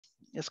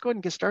let's go ahead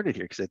and get started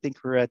here because I think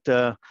we're at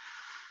a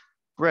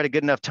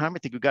good enough time. I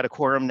think we've got a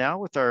quorum now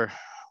with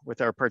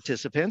our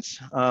participants.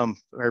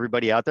 For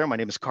everybody out there, my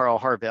name is Carl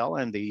Harvell.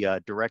 I'm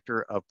the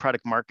Director of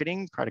Product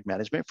Marketing, Product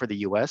Management for the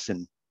US.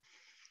 And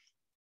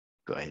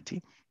go ahead,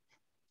 T.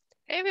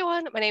 Hey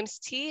everyone, my name's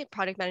T,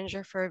 Product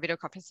Manager for video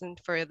conferencing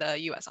for the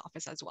US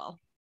office as well.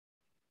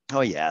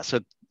 Oh yeah, so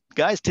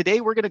guys, today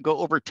we're gonna go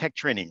over tech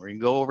training. We're gonna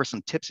go over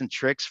some tips and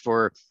tricks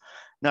for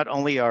not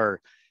only our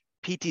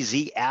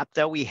PTZApp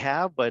that we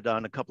have, but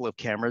on a couple of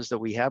cameras that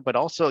we have, but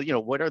also,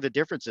 what are the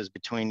differences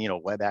between,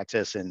 web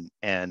access and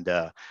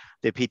the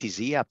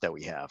PTZApp that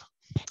we have.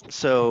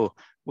 So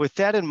with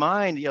that in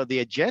mind, the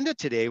agenda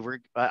today,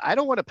 I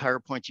don't want to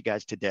PowerPoint you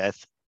guys to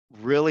death.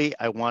 Really,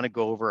 I want to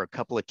go over a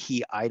couple of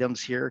key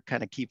items here,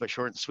 kind of keep it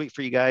short and sweet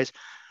for you guys,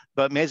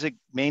 but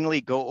mainly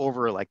go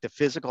over like the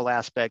physical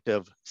aspect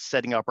of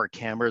setting up our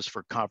cameras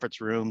for conference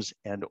rooms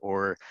and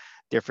or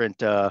different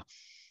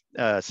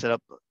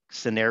setup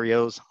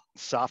scenarios,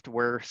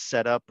 software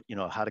setup,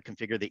 how to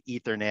configure the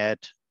Ethernet,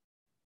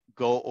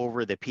 go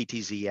over the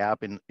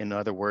PTZApp, in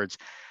other words,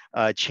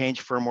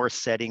 change firmware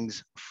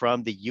settings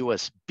from the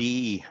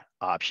USB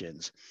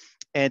options,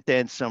 and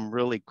then some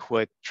really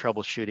quick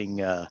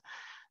troubleshooting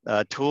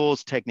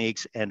tools,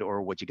 techniques, and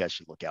or what you guys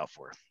should look out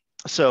for.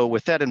 So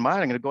with that in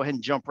mind, I'm going to go ahead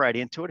and jump right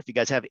into it. If you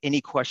guys have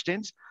any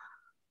questions,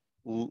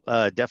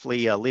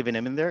 definitely leaving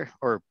them in there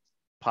or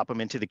pop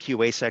them into the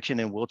QA section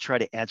and we'll try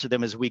to answer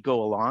them as we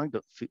go along.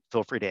 But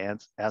feel free to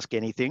ask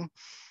anything.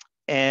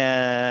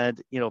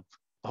 And,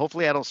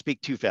 hopefully I don't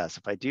speak too fast.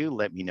 If I do,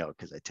 let me know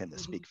because I tend to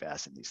speak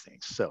fast in these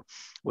things. So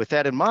with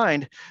that in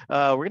mind,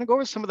 we're going to go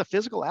over some of the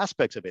physical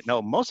aspects of it. Now,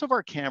 most of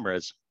our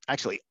cameras,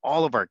 actually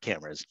all of our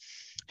cameras,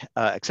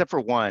 except for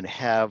one,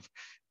 have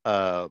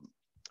a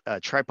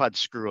tripod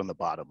screw on the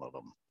bottom of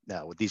them.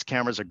 Now, these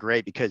cameras are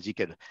great because you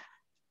could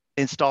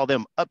install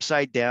them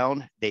upside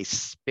down. They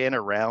spin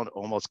around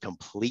almost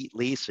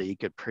completely. So you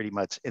could pretty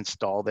much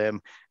install them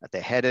at the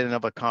head end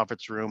of a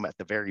conference room, at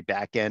the very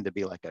back end to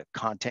be like a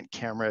content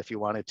camera if you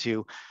wanted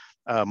to.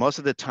 Most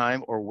of the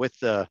time, or with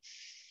the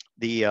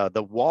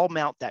wall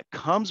mount that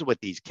comes with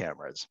these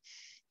cameras,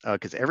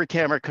 because every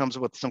camera comes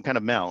with some kind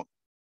of mount.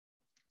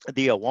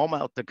 The wall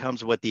mount that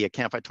comes with the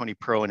Cam 520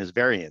 Pro and its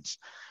variants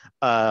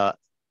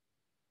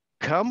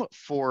come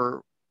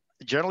for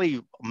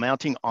generally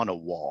mounting on a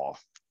wall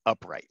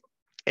upright.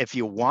 If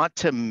you want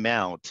to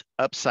mount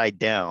upside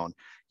down,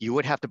 you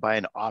would have to buy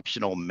an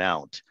optional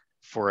mount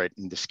for it.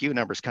 And the SKU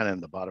number is kind of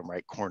in the bottom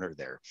right corner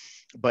there.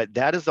 But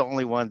that is the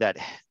only one that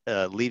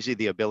leaves you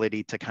the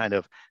ability to kind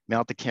of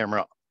mount the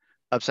camera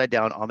upside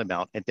down on the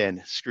mount and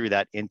then screw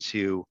that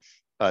into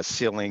a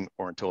ceiling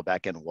or into a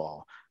back end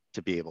wall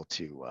to be able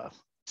to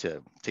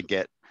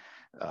get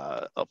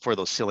for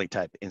those ceiling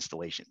type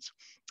installations.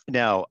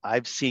 Now,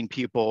 I've seen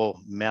people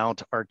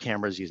mount our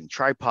cameras using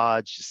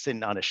tripods, just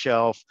sitting on a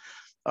shelf.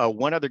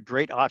 One other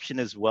great option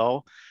as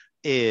well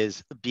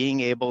is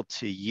being able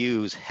to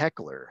use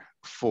Heckler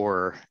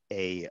for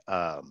a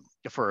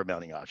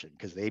mounting option,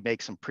 because they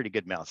make some pretty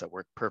good mounts that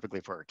work perfectly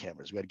for our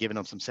cameras. We had given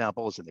them some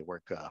samples and they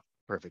work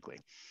perfectly.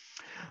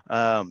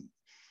 One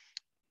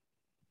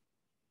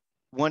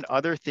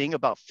other thing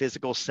about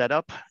physical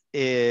setup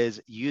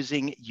is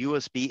using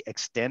USB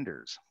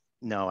extenders.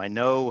 Now, I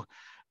know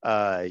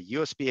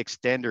USB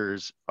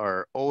extenders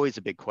are always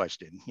a big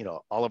question.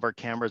 All of our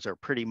cameras are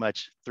pretty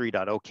much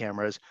 3.0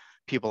 cameras.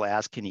 People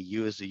ask, can you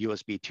use the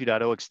USB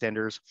 2.0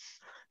 extenders?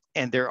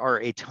 And there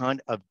are a ton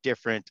of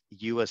different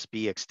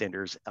USB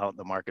extenders out in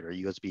the market, or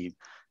USB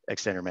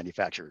extender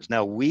manufacturers.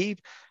 Now,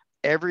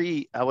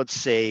 I would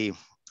say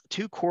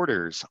 2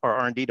 quarters, our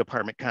R&D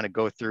department kind of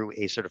go through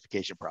a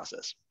certification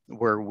process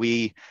where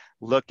we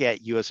look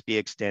at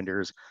USB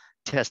extenders,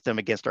 test them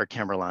against our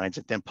camera lines,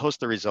 and then post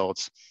the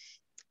results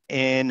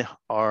in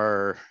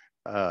our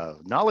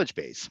knowledge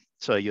base.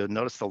 So you'll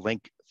notice the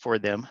link for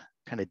them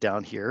kind of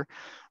down here.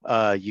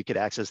 You could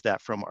access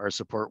that from our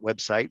support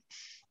website.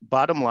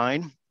 Bottom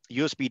line,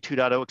 USB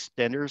 2.0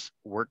 extenders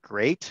work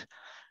great.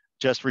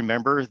 Just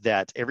remember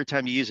that every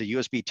time you use a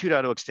USB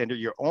 2.0 extender,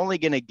 you're only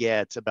going to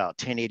get about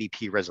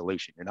 1080p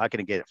resolution. You're not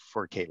going to get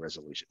 4K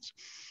resolutions.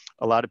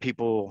 A lot of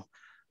people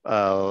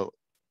are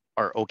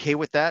okay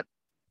with that.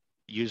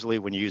 Usually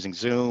when you're using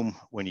Zoom,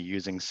 when you're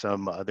using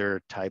some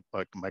other type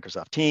like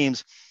Microsoft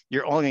Teams,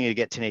 you're only going to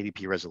get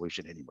 1080p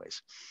resolution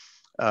anyways.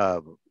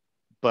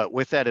 But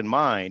with that in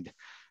mind,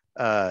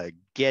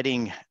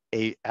 getting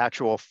a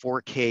actual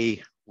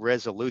 4K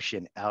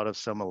resolution out of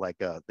some of like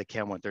the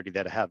Cam 130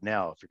 that I have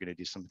now, if you're going to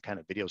do some kind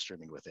of video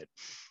streaming with it,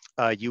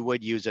 you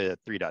would use a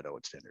 3.0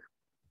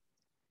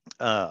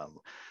 extender.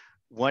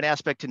 One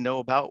aspect to know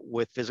about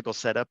with physical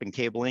setup and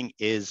cabling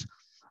is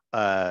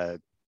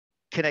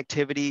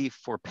connectivity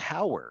for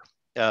power.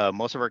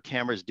 Most of our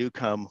cameras do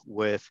come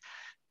with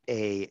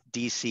a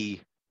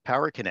DC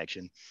power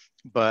connection,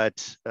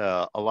 but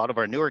a lot of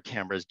our newer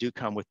cameras do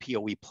come with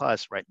PoE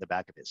Plus right in the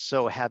back of it.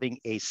 So having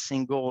a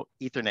single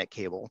Ethernet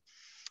cable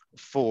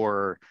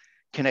for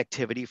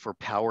connectivity for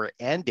power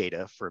and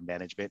data for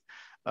management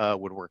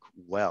would work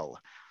well.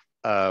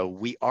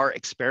 We are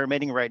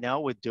experimenting right now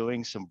with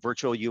doing some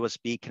virtual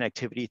USB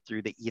connectivity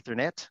through the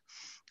Ethernet,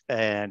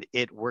 and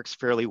it works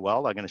fairly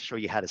well. I'm going to show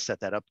you how to set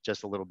that up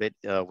just a little bit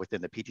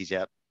within the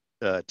PTZApp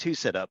 2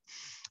 setup.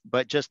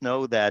 But just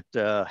know that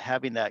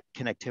having that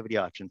connectivity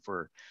option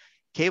for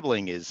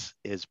cabling is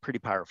pretty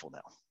powerful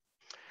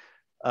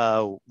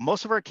now.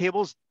 Most of our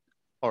cables,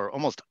 or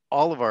almost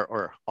all of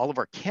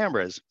our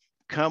cameras,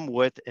 come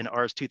with an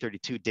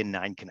RS-232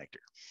 DIN9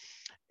 connector.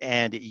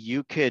 And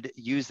you could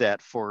use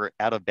that for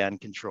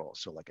out-of-band control.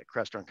 So like a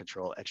Crestron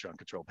control, Extron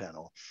control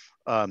panel,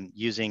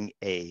 using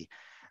a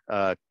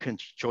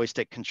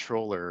joystick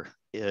controller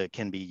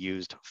can be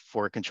used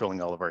for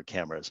controlling all of our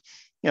cameras,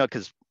 you know,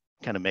 because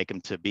kind of make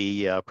them to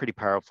be pretty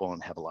powerful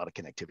and have a lot of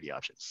connectivity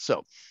options.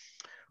 So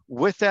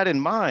with that in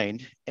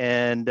mind,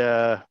 and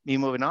me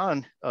moving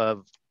on,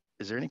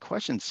 is there any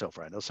questions so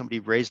far? I know somebody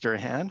raised their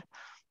hand.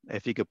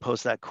 If you could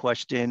post that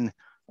question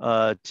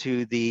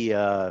to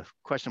the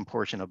question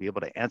portion, I'll be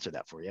able to answer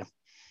that for you.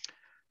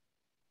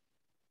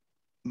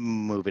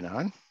 Moving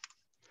on.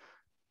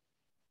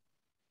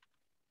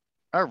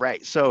 All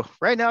right, so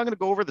right now I'm going to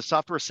go over the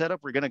software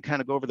setup. We're going to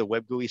kind of go over the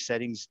web GUI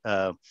settings,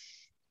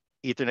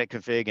 Ethernet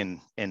config,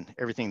 and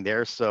everything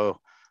there. So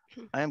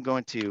I'm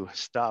going to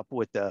stop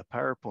with the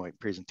PowerPoint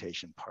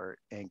presentation part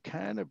and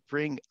kind of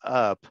bring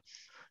up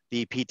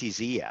the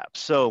PTZApp.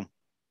 So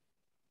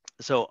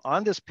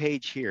on this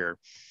page here,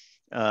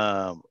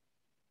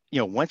 you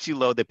know, once you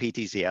load the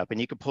PTZApp,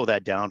 and you can pull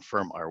that down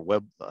from our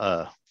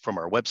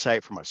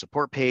website, from our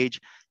support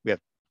page. We have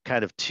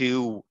kind of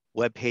 2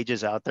 web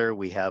pages out there.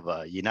 We have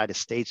a United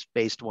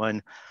States-based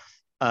one,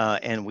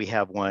 and we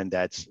have one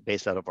that's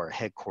based out of our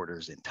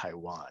headquarters in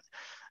Taiwan.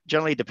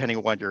 Generally, depending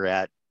on where you're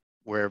at,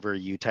 wherever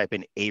you type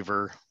in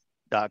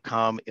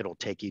AVer.com, it'll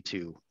take you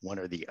to one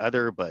or the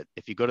other. But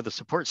if you go to the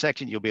support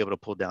section, you'll be able to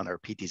pull down our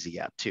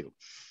PTZApp too.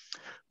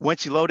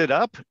 Once you load it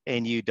up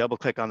and you double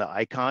click on the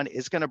icon,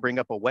 it's going to bring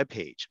up a web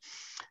page.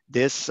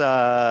 This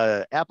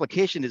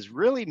application is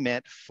really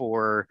meant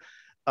for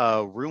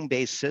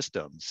room-based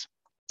systems.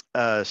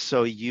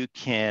 So you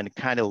can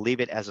kind of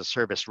leave it as a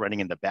service running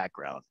in the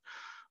background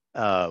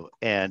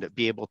and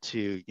be able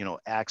to, you know,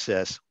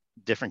 access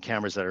different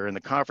cameras that are in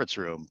the conference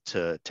room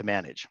to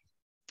manage.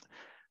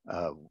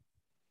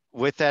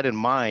 With that in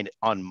mind,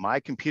 on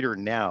my computer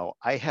now,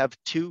 I have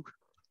 2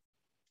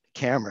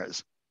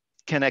 cameras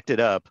connected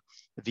up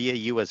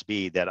via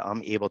USB that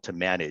I'm able to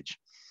manage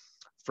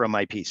from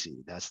my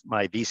PC. That's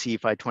my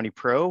VC520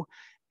 Pro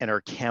and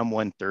our Cam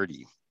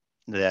 130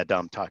 that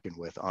I'm talking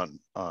on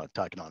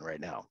right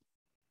now.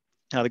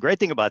 Now, the great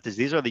thing about this,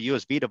 these are the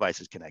USB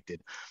devices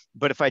connected,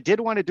 but if I did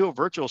want to do a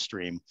virtual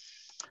stream,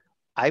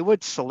 I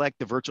would select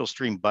the virtual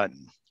stream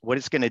button. What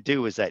it's going to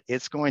do is that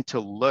it's going to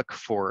look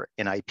for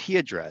an IP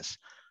address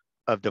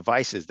of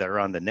devices that are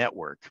on the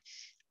network.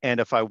 And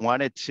if I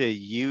wanted to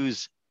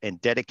use and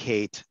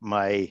dedicate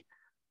my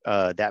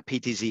that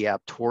PTZApp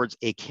towards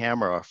a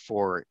camera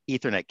for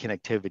Ethernet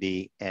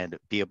connectivity and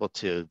be able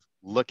to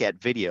look at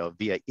video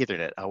via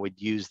Ethernet, I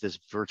would use this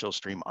virtual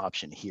stream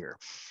option here.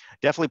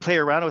 Definitely play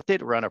around with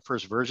it. We're on our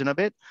first version of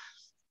it.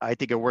 I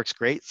think it works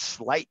great.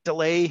 Slight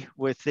delay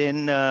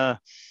within the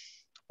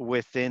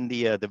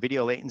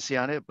video latency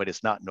on it, but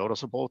it's not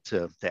noticeable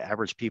to the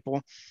average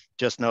people.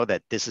 Just know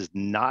that this is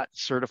not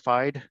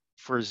certified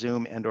for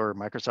Zoom and or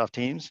Microsoft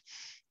Teams,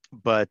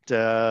 but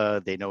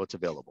they know it's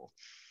available.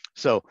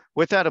 So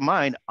with that in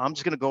mind, I'm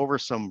just going to go over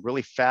some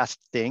really fast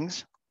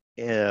things.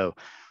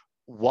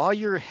 While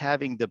you're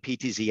having the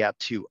PTZApp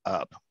 2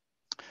 up,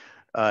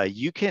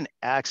 you can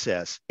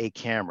access a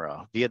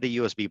camera via the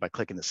USB by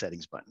clicking the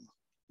settings button.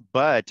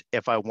 But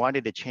if I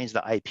wanted to change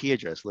the IP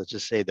address, let's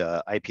just say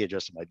the IP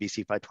address of my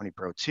VC520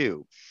 Pro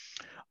 2,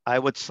 I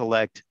would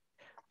select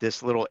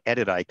this little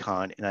edit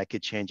icon and I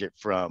could change it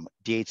from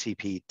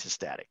DHCP to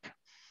static.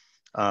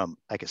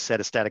 I could set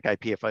a static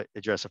IP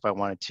address if I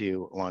wanted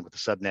to, along with the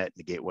subnet and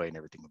the gateway, and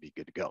everything would be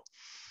good to go.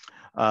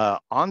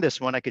 On this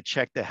one, I could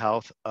check the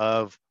health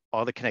of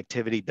all the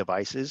connectivity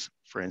devices.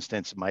 For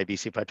instance, my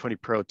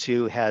VC520 Pro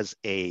 2 has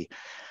a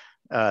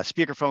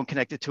speakerphone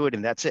connected to it,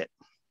 and that's it.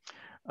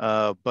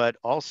 But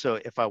also,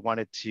 if I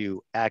wanted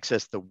to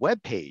access the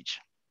web page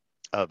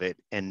of it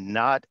and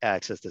not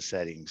access the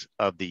settings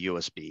of the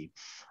USB,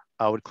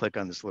 I would click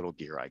on this little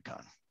gear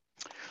icon.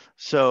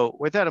 So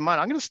with that in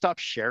mind, I'm going to stop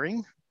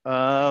sharing. T,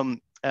 I'm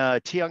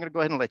going to go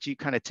ahead and let you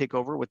kind of take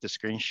over with the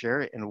screen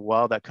share. And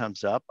while that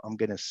comes up, I'm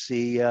going to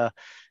see if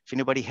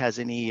anybody has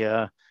any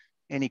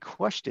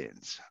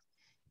questions.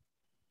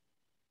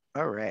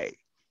 All right.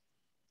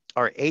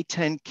 Are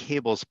A10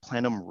 cables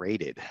plenum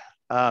rated?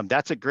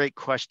 That's a great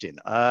question.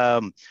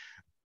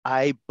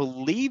 I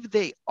believe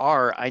they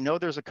are. I know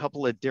there's a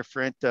couple of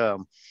different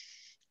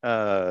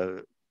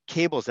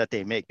cables that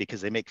they make,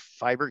 because they make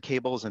fiber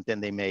cables and then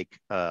they make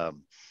the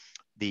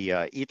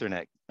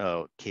Ethernet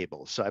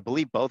cables. So I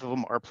believe both of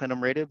them are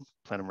plenum rated.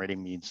 Plenum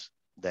rating means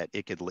that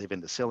it could live in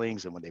the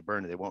ceilings, and when they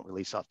burn, they won't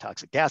release off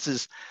toxic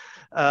gases.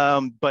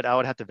 But I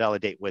would have to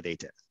validate with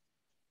A10.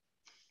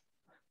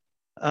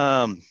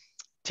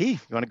 T, you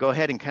want to go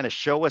ahead and kind of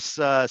show us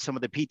some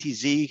of the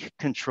PTZ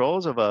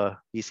controls of a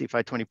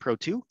VC520 Pro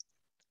 2?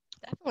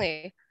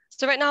 Definitely.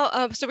 So right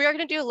now, so we are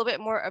going to do a little bit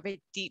more of a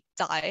deep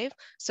dive.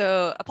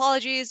 So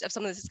apologies if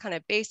some of this is kind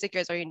of basic, you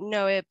guys already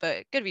know it,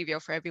 but good review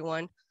for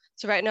everyone.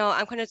 So right now,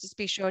 I'm going to just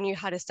be showing you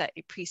how to set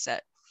a preset.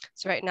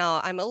 So right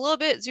now, I'm a little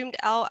bit zoomed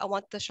out. I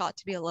want the shot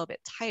to be a little bit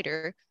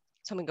tighter.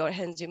 So I'm going to go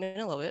ahead and zoom in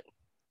a little bit.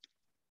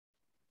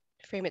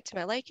 Frame it to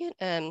my liking,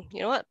 and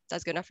you know what?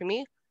 That's good enough for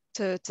me.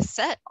 To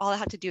set, all I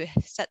have to do is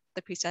set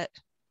the preset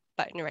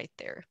button right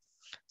there.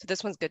 So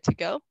this one's good to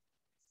go.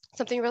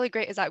 Something really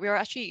great is that we are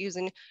actually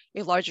using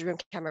a larger room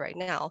camera right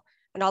now.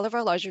 And all of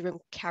our larger room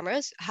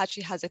cameras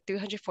actually has a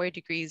 340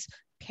 degrees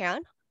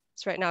pan.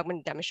 So right now I'm going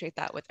to demonstrate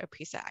that with a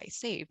preset I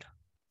saved.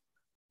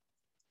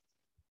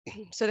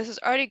 So this is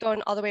already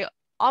going all the way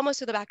almost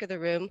to the back of the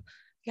room.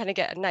 You're gonna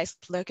get a nice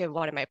look at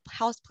one of my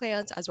house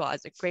plants as well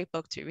as a great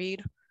book to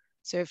read.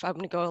 So if I'm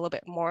gonna go a little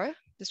bit more,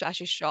 this will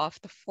actually show off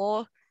the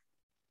full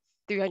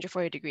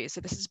 340 degrees.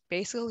 So this is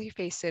basically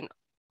facing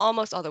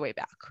almost all the way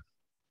back.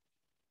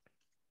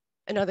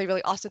 Another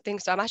really awesome thing,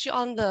 so I'm actually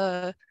on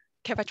the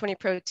Cam520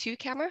 Pro 2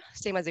 camera,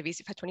 same as the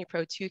VC520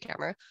 Pro 2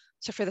 camera.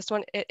 So for this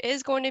one, it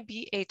is going to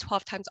be a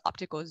 12 times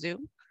optical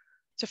zoom.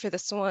 So for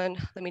this one,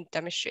 let me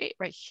demonstrate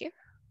right here.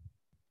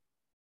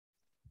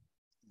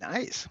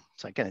 Nice.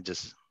 So I kind of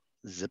just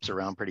zips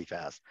around pretty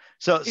fast.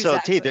 So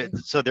Exactly. T,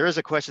 so there is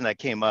a question that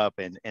came up,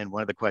 and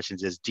one of the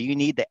questions is, do you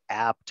need the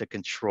app to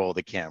control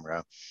the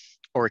camera,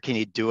 or can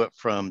you do it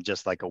from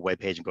just like a web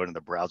page and go to the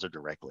browser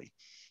directly?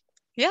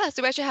 Yeah,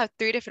 so we actually have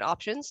 3 different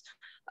options.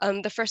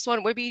 The first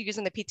one would be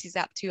using the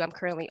PTZApp 2 I'm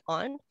currently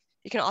on.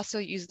 You can also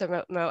use the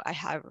remote I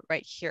have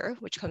right here,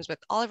 which comes with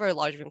all of our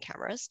large room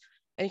cameras.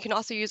 And you can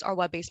also use our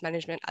web-based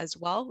management as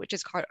well, which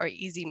is called our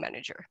Easy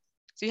Manager.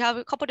 So you have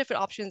a couple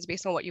different options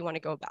based on what you want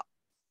to go about.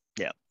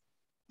 Yeah.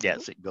 Yeah,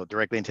 so you go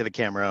directly into the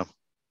camera.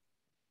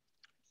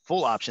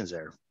 Full options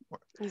there.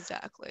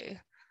 Exactly.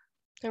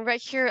 And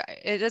right here,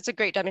 it is a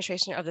great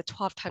demonstration of the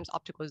 12 times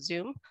optical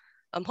zoom.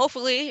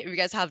 Hopefully, if you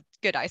guys have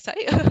good eyesight,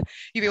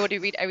 you'll be able to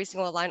read every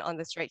single line on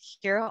this right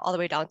here, all the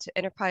way down to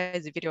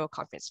enterprise video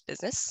conference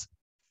business.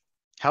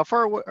 How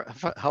far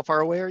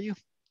away are you?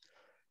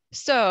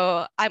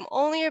 So I'm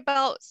only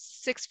about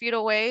 6 feet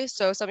away.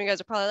 So some of you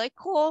guys are probably like,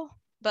 cool,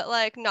 but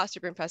like not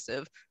super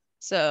impressive.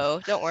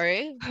 So don't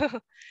worry.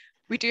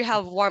 We do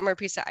have warmer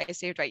preset I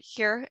saved right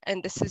here.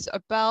 And this is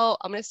about,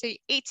 I'm gonna say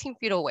 18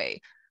 feet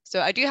away. So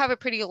I do have a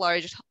pretty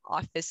large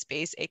office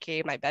space,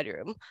 AKA my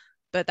bedroom,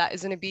 but that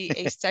is gonna be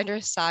a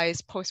standard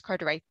size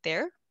postcard right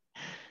there.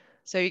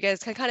 So you guys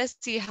can kind of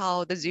see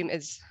how the zoom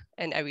is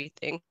and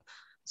everything.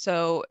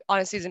 So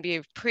honestly, it's gonna be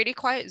a pretty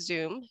quiet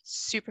zoom,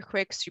 super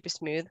quick, super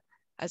smooth.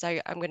 As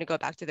I'm gonna go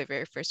back to the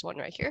very first one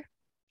right here.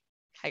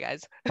 Hi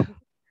guys.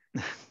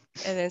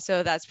 And then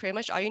so that's pretty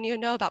much all you need to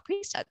know about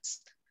presets.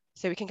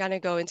 So we can kind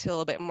of go into a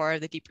little bit more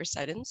of the deeper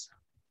settings.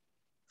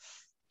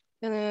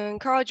 And then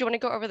Carl, do you want to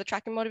go over the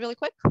tracking mode really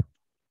quick?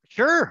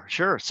 Sure.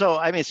 So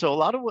I mean, so a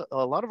lot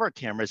of our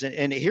cameras,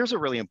 and here's a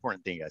really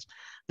important thing, guys.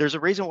 There's a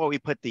reason why we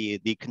put the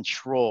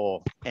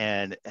control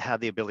and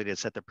have the ability to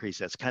set the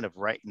presets kind of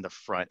right in the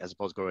front as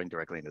opposed to going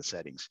directly into the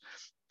settings.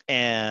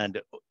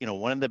 And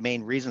one of the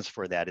main reasons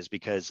for that is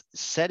because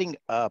setting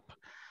up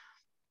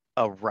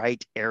a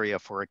right area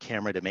for a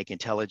camera to make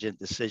intelligent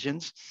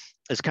decisions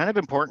is kind of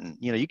important.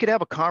 You could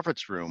have a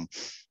conference room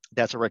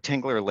that's a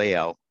rectangular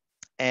layout.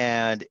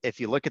 And if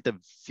you look at the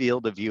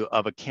field of view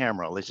of a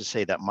camera, let's just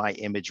say that my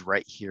image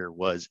right here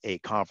was a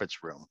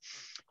conference room.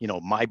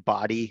 My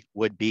body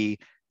would be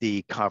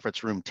the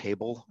conference room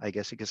table, I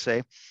guess you could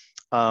say.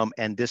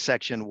 And this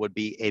section would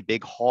be a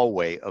big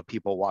hallway of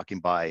people walking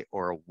by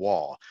or a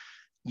wall.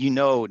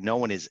 No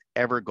one is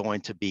ever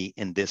going to be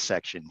in this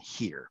section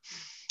here.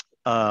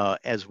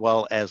 As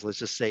well as, let's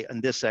just say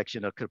in this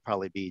section, it could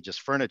probably be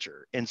just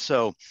furniture. And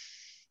so,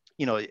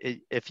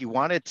 if you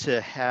wanted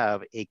to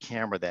have a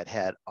camera that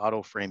had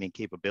auto framing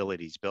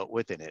capabilities built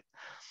within it,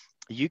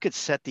 you could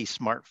set the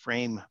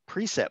SmartFrame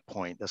preset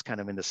point that's kind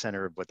of in the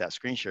center of what that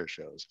screen share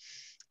shows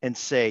and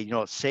say,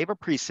 save a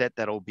preset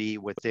that'll be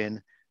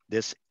within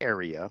this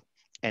area.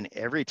 And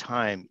every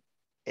time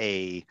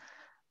a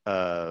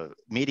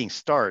meeting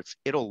starts,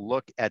 it'll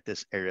look at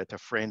this area to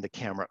frame the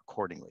camera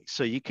accordingly.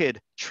 So you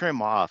could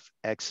trim off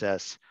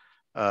excess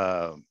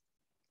area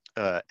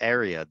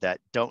that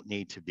don't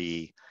need to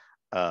be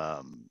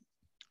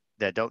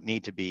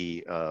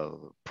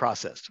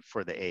processed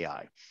for the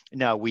AI.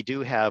 Now, we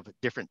do have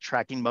different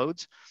tracking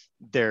modes.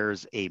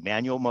 There's a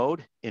manual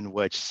mode in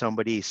which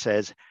somebody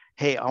says,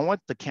 hey, I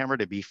want the camera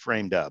to be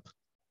framed up.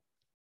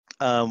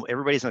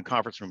 Everybody's in the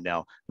conference room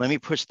now. Let me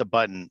push the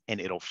button and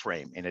it'll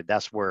frame. And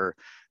that's where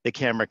the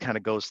camera kind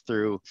of goes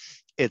through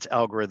its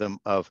algorithm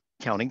of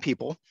counting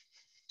people,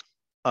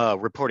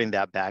 reporting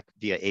that back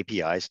via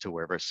APIs to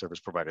wherever service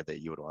provider that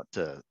you would want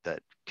that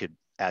could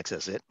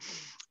access it.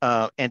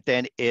 And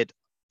then it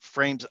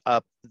frames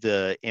up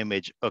the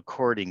image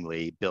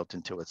accordingly, built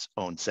into its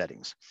own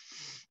settings.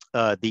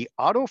 The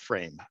auto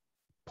frame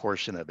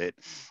portion of it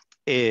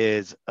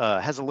is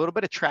has a little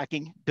bit of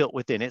tracking built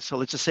within it. So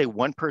let's just say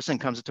one person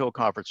comes into a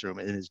conference room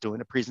and is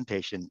doing a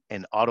presentation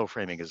and auto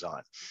framing is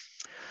on.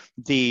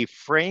 The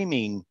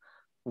framing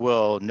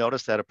will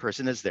notice that a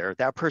person is there.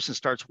 That person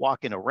starts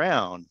walking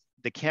around.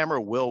 The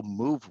camera will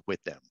move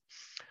with them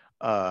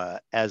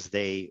as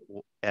they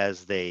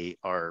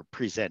are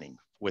presenting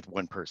with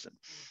one person.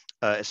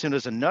 As soon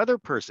as another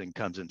person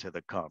comes into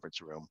the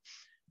conference room,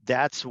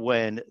 that's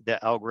when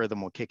the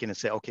algorithm will kick in and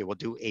say, okay, we'll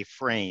do a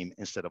frame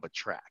instead of a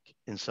track.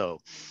 And so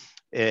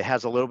it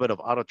has a little bit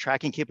of auto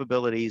tracking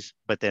capabilities,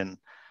 but then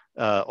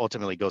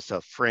ultimately goes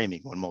to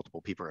framing when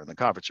multiple people are in the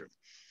conference room.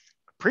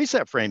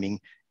 Preset framing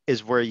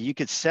is where you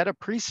could set a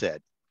preset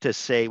to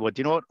say, well,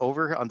 do you know what,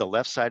 over on the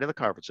left side of the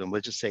conference room,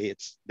 let's just say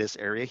it's this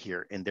area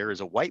here, and there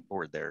is a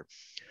whiteboard there.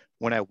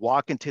 When I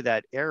walk into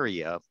that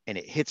area and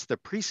it hits the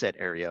preset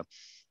area,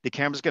 the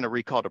camera's going to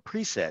recall the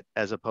preset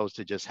as opposed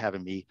to just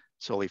having me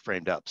solely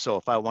framed up. So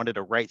if I wanted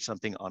to write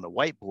something on a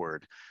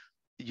whiteboard,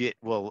 it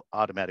will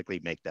automatically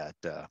make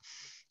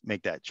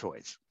that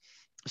choice.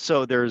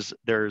 So there's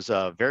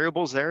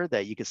variables there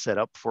that you could set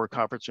up for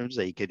conference rooms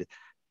that you could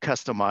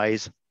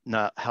customize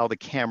how the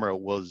camera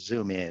will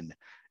zoom in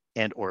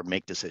and or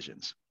make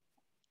decisions.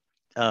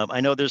 I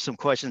know there's some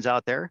questions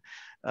out there.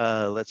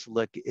 Let's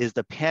look. Is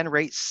the pan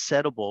rate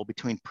settable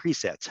between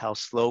presets? How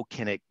slow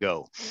can it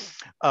go?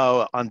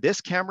 On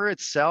this camera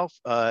itself,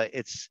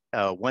 it's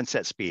one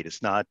set speed.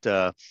 It's not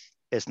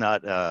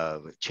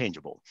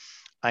changeable.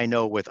 I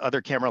know with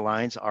other camera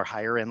lines, our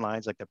higher end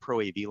lines, like the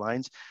Pro AV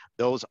lines,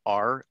 those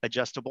are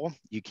adjustable.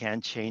 You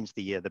can change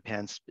the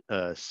pan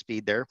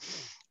speed there.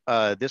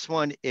 This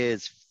one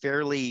is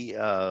fairly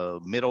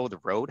middle of the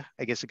road,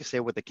 I guess you could say,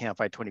 with the Cam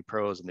 520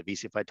 Pros and the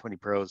VC 520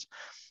 Pros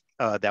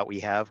that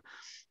we have.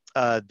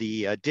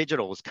 The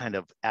digital is kind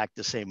of act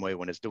the same way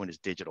when it's doing its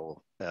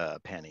digital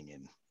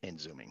panning and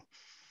zooming.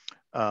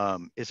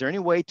 Is there any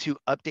way to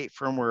update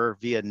firmware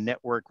via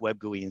network web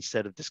GUI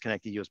instead of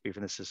disconnecting USB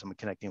from the system and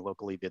connecting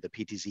locally via the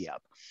PTZApp?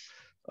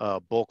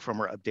 Bulk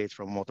firmware updates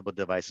from multiple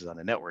devices on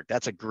the network.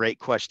 That's a great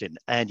question.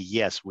 And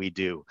yes, we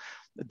do.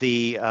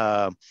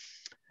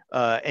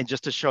 And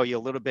just to show you a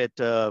little bit,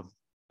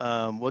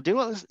 well, do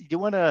you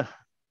want to,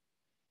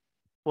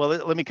 well,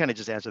 let me kind of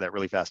just answer that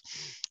really fast.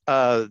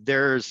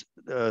 There's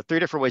 3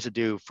 different ways to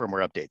do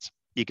firmware updates.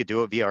 You could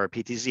do it via our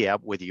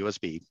PTZApp with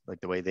USB,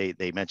 like the way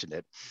they mentioned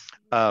it.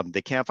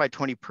 The Cam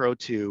 520 Pro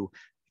 2,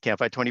 Cam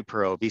 520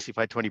 Pro, VC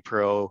 520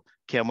 Pro,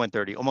 Cam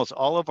 130, almost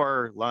all of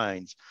our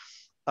lines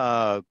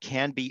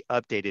can be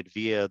updated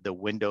via the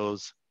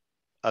Windows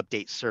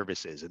update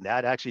services. And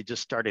that actually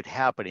just started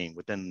happening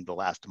within the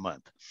last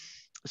month.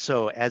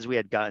 So as we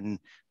had gotten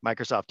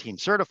Microsoft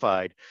Teams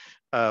certified,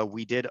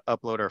 we did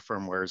upload our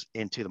firmwares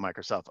into the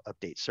Microsoft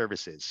update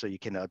services. So you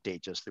can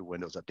update just through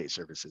Windows update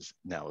services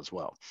now as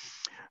well.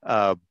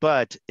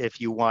 But if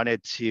you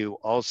wanted to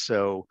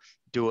also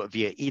do it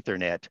via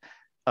Ethernet,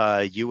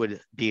 you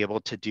would be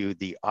able to do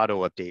the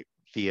auto update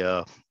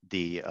via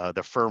the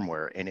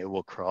firmware, and it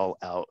will crawl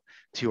out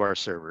to our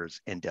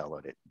servers and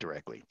download it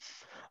directly.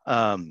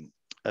 And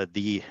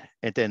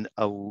then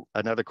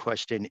another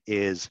question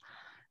is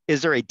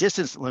there a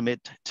distance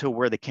limit to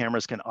where the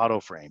cameras can auto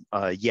frame?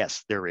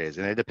 Yes, there is,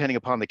 and depending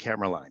upon the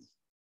camera line.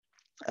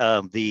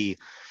 The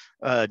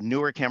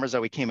newer cameras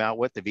that we came out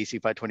with, the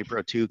VC 520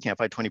 Pro 2, Cam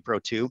 520 Pro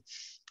 2,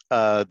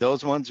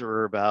 those ones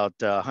were about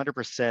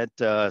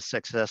 100%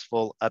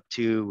 successful up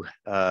to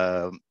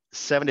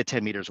 7 to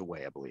 10 meters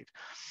away, I believe.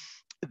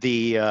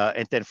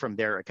 And then from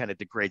there, it kind of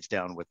degrades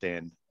down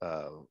within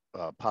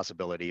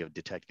possibility of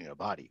detecting a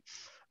body.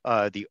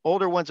 The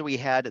older ones that we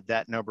had,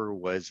 that number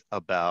was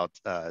about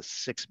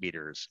 6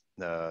 meters,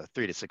 3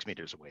 to 6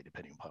 meters away,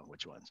 depending upon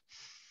which ones.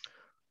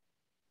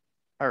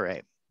 All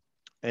right.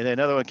 And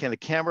another one, can the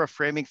camera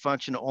framing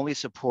function only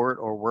support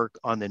or work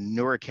on the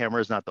newer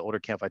cameras, not the older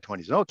Cam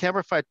 520s? No, Cam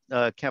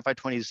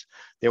 520s,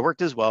 they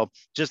worked as well,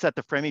 just that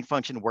the framing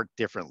function worked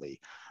differently.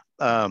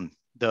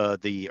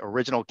 The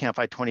original Cam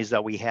 520s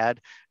that we had,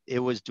 it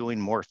was doing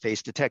more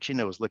face detection.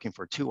 It was looking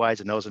for 2 eyes,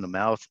 a nose, and a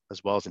mouth,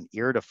 as well as an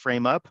ear to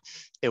frame up.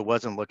 It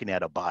wasn't looking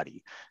at a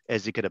body.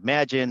 As you could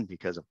imagine,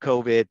 because of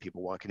COVID,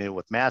 people walking in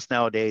with masks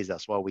nowadays,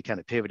 that's why we kind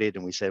of pivoted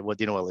and we said, well,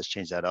 you know what, let's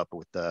change that up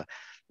with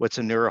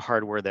some newer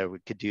hardware that we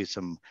could do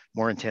some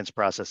more intense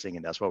processing,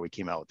 and that's why we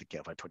came out with the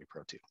Cam 520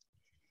 Pro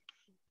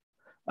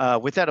 2.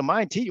 With that in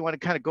mind, T, you want to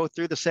kind of go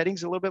through the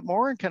settings a little bit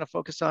more and kind of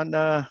focus on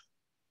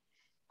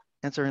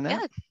answering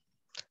that? Yeah.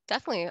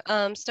 Definitely.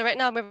 So right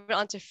now, moving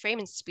on to frame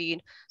and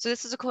speed. So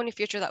this is a cool new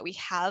feature that we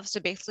have. So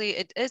basically,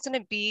 it is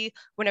going to be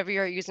whenever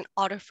you're using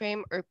auto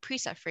frame or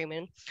preset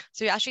framing.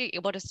 So you're actually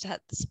able to set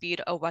the speed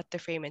of what the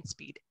frame and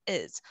speed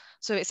is.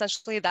 So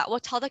essentially, that will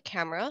tell the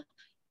camera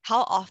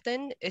how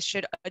often it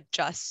should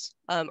adjust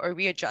or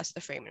readjust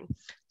the framing.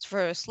 So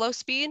for a slow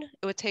speed,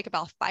 it would take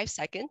about 5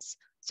 seconds.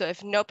 So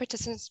if no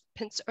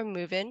participants are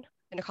moving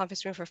in a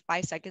conference room for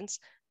 5 seconds,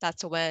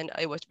 that's when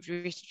it would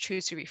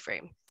choose to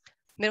reframe.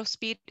 Middle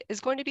speed is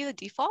going to be the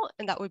default,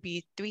 and that would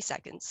be 3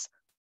 seconds.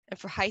 And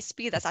for high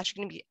speed, that's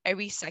actually going to be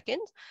every second.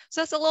 So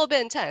that's a little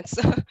bit intense.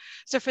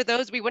 So for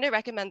those, we wouldn't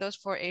recommend those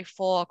for a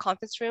full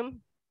conference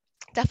room.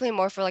 Definitely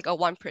more for like a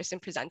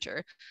one-person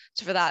presenter.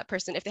 So for that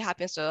person, if they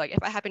happen, so like if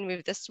I happen to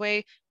move this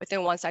way,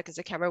 within 1 second,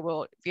 the camera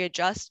will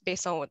readjust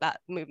based on that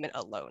movement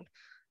alone.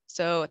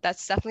 So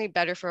that's definitely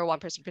better for a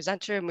one-person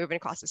presenter moving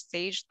across the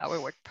stage. That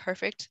would work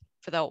perfect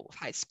for the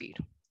high speed.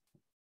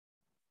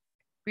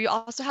 We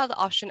also have the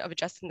option of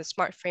adjusting the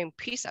SmartFrame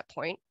preset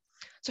point.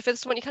 So for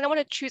this one, you kind of want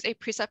to choose a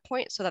preset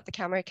point so that the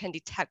camera can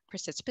detect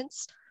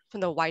participants from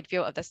the wide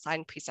view of the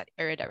assigned preset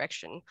area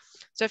direction.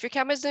 So if your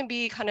camera is going to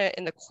be kind of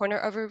in the corner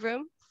of a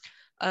room,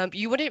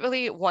 you wouldn't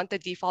really want the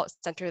default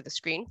center of the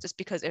screen, just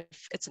because if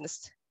it's in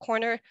this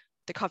corner,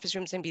 the conference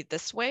room is going to be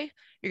this way.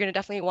 You're going to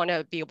definitely want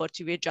to be able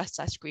to readjust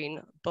that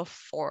screen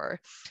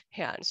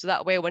beforehand. So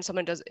that way, when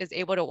someone is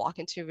able to walk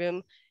into a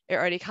room, it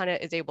already kind of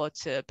is able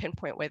to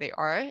pinpoint where they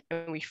are,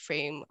 and we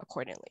frame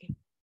accordingly.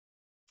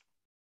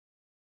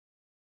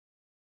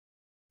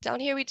 Down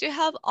here, we do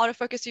have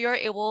autofocus. So you're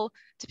able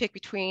to pick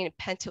between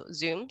pan, tilt,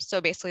 zoom. So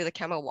basically the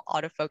camera will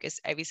autofocus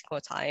every single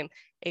time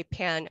a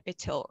pan, a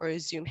tilt, or a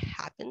zoom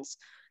happens.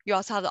 You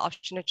also have the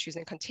option of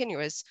choosing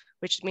continuous,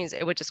 which means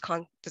it would just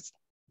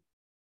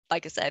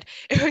like I said,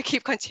 it would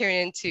keep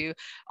continuing to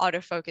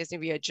autofocus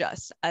and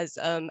readjust as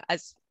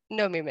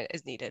no movement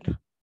is needed.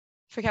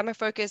 For camera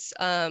focus,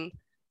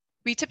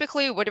 we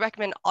typically would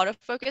recommend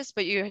autofocus,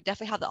 but you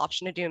definitely have the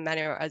option to do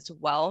manual as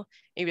well.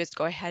 You just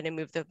go ahead and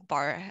move the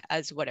bar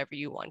as whatever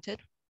you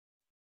wanted.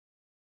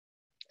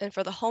 And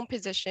for the home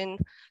position,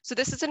 so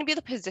this is going to be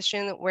the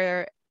position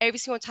where every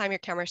single time your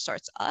camera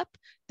starts up,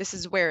 this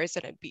is where it's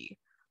going to be.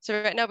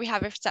 So right now we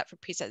have it set for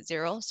preset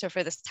 0. So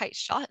for this tight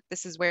shot,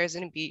 this is where it's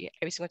going to be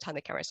every single time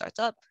the camera starts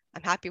up.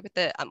 I'm happy with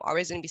it. I'm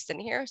always going to be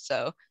sitting here,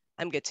 so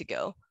I'm good to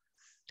go.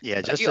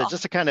 Yeah,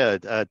 just to kind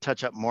of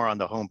touch up more on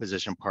the home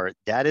position part,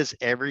 that is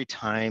every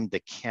time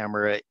the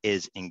camera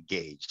is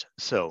engaged.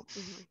 So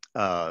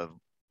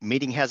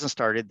meeting hasn't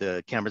started,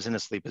 the camera's in a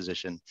sleep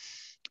position.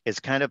 It's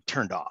kind of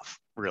turned off,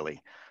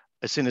 really.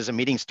 As soon as a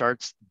meeting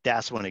starts,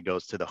 that's when it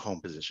goes to the home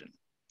position.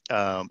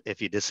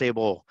 If you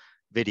disable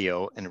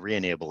video and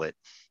re-enable it,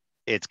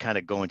 it's kind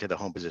of going to the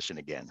home position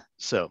again.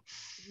 So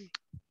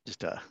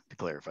just to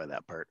clarify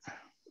that part.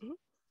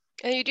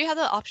 And you do have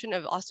the option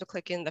of also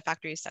clicking the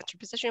factory center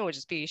position, which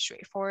is pretty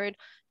straightforward.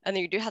 And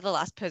then you do have the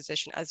last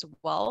position as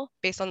well.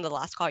 Based on the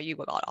last call you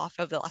got off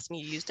of, the last time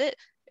you used it,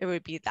 it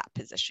would be that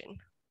position.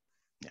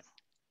 Yeah.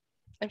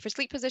 And for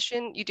sleep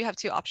position, you do have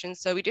two options.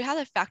 So we do have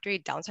the factory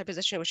downside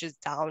position, which is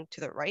down to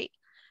the right.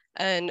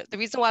 And the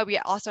reason why we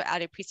also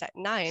added preset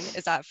 9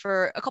 is that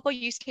for a couple of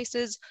use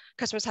cases,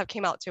 customers have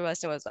came out to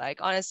us and was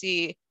like,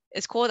 honestly,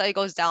 it's cool that it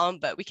goes down,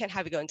 but we can't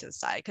have it go into the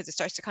side because it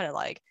starts to kind of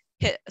like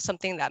hit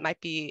something that might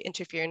be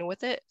interfering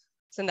with it.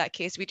 So in that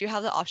case, we do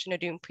have the option of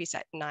doing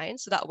preset 9.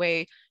 So that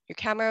way your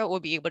camera will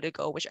be able to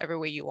go whichever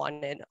way you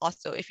wanted.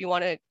 Also, if you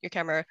wanted your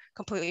camera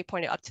completely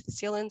pointed up to the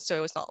ceiling, so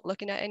it was not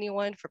looking at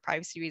anyone for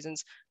privacy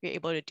reasons, you're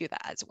able to do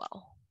that as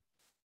well.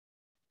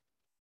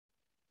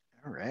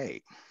 All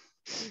right.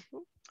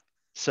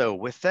 So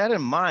with that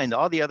in mind,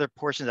 all the other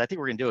portions, I think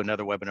we're gonna do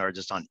another webinar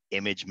just on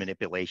image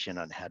manipulation,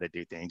 on how to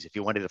do things. If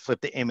you wanted to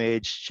flip the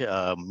image,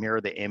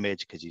 mirror the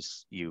image,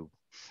 because you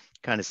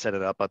kind of set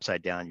it up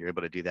upside down, you're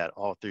able to do that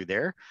all through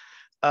there.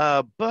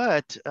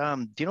 But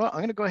do you know what? I'm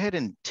going to go ahead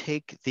and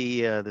take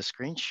the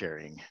screen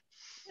sharing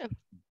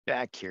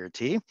back here,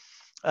 T.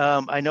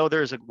 I know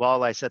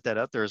while I set that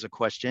up, there's a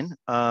question,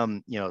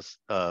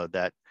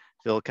 that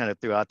Phil kind of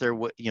threw out there.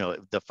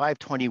 The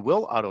 520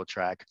 will auto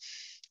track,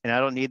 and I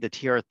don't need the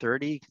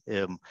TR30.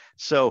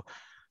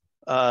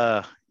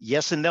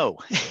 Yes and no.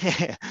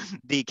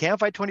 The Cam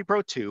 520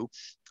 Pro 2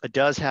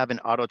 does have an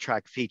auto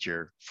track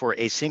feature for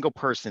a single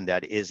person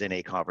that is in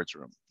a conference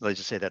room. Let's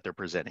just say that they're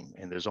presenting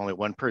and there's only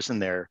one person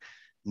there,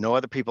 no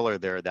other people are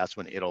there. That's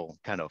when it'll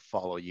kind of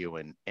follow you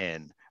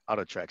and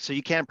auto track. So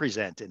you can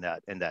present in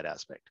that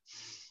aspect.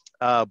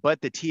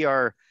 But the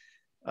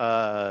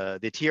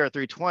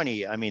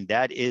TR320, I mean,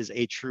 that is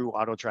a true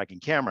auto tracking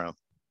camera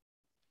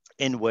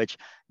in which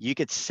you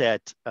could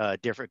set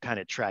different kind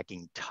of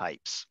tracking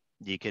types.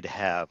 You could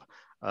have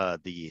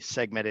the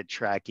segmented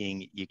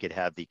tracking, you could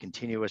have the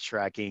continuous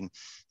tracking,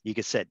 you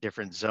could set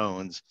different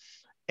zones.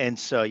 And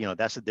so,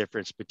 that's the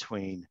difference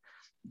between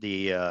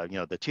the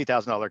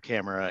 $2,000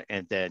 camera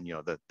and then,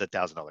 the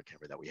 $1,000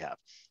 camera that we have.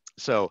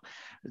 So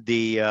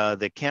the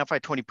Cam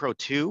 520 Pro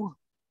 2,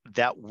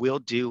 that will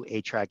do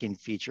a tracking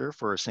feature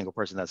for a single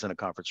person that's in a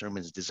conference room,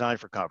 and is designed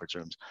for conference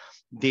rooms.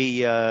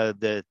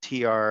 The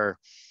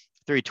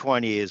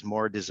TR320 is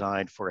more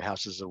designed for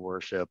houses of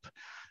worship,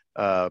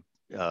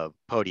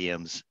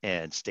 podiums,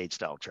 and stage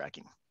style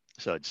tracking.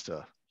 So just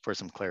for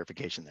some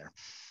clarification there.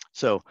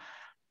 So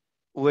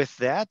with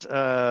that,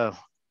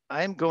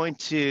 I'm going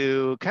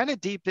to kind of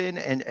deepen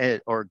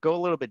or go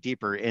a little bit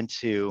deeper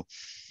into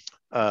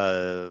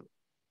some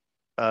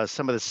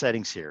of the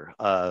settings here.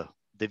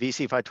 The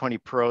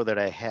VC520 Pro that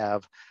I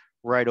have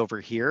right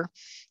over here.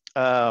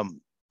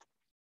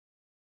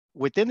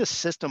 Within the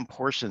system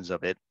portions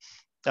of it,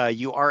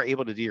 you are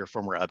able to do your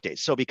firmware updates.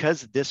 So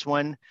because this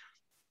one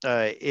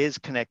is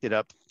connected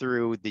up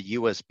through the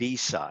USB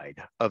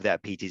side of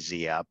that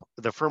PTZApp,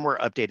 the firmware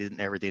update and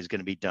everything is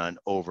going to be done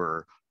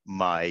over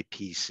my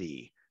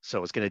PC.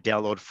 So it's going to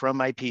download from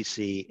my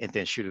PC and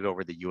then shoot it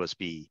over the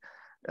USB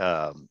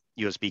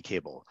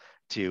cable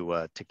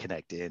to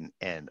connect in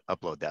and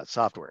upload that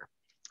software.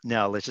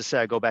 Now, let's just say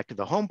I go back to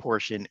the home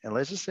portion, and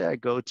let's just say I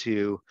go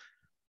to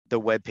the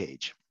web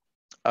page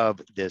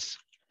of this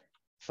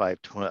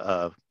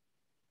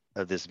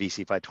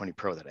VC520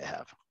 Pro that I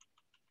have.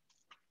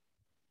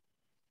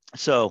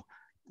 So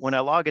when I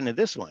log into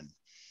this one,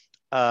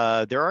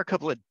 there are a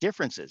couple of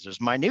differences.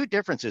 There's minute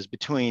differences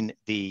between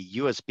the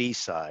USB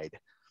side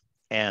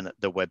and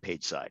the web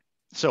page side.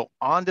 So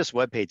on this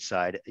web page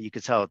side, you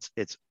can tell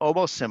it's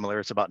almost similar.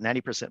 It's about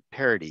 90%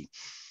 parity.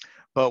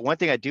 But one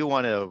thing I do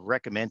want to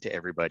recommend to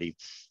everybody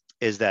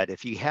is that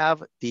if you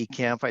have the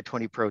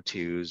Cam520 Pro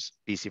 2s,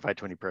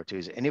 VC520 Pro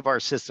 2s, any of our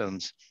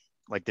systems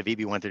like the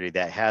VB130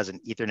 that has an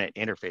Ethernet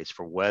interface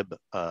for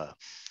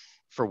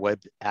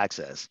web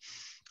access,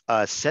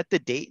 set the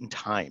date and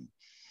time.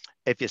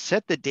 If you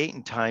set the date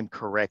and time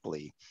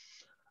correctly,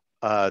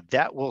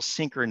 that will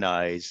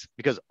synchronize,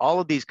 because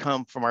all of these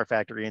come from our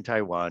factory in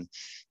Taiwan,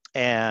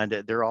 and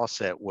they're all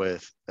set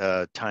with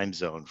time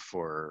zone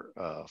for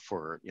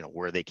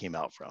where they came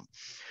out from.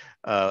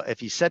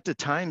 If you set the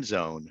time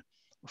zone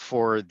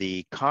for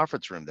the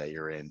conference room that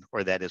you're in,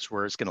 or that is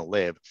where it's going to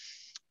live,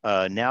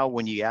 now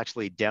when you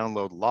actually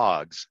download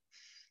logs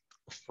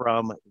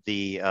from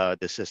the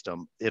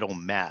system, it'll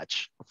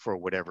match for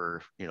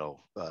whatever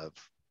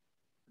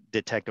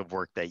detective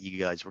work that you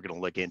guys were going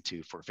to look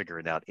into for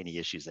figuring out any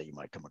issues that you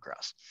might come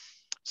across.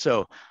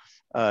 So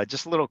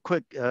just a little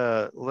quick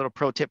little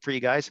pro tip for you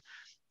guys.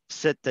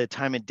 Set the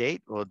time and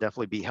date will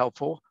definitely be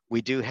helpful.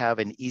 We do have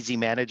an easy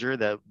manager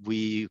that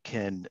we'll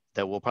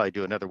probably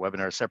do another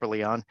webinar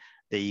separately on,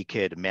 that you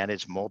could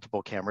manage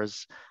multiple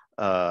cameras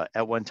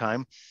at one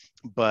time.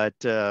 But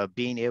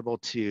being able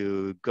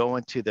to go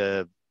into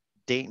the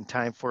date and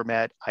time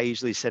format, I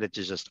usually set it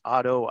to just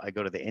auto. I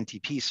go to the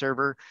NTP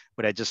server,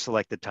 but I just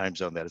select the time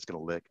zone that it's going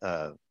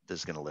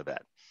to live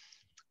at.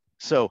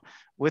 So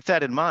with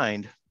that in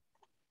mind,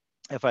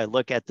 if I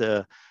look at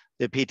the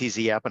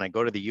PTZApp and I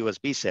go to the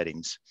USB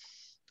settings,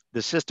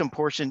 the system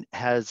portion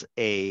has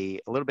a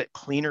little bit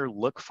cleaner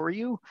look for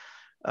you.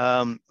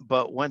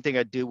 But one thing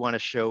I do want to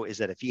show is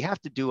that if you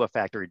have to do a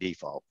factory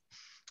default,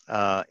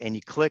 and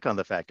you click on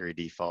the factory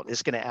default,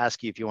 it's going to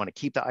ask you if you want to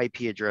keep the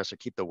IP address or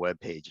keep the web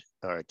page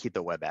or keep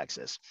the web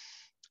access.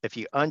 If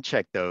you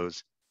uncheck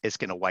those, it's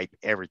going to wipe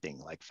everything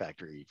like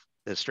factory,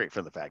 straight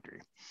from the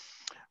factory.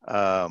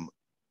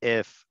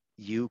 If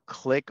you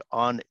click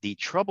on the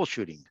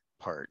troubleshooting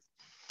part,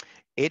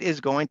 it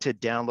is going to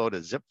download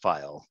a zip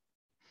file.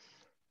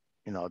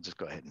 And I'll just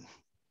go ahead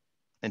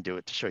and do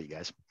it to show you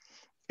guys.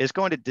 It's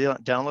going to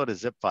download a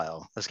zip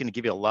file. That's going to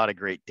give you a lot of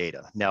great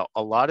data. Now,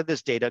 a lot of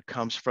this data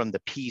comes from the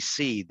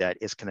PC that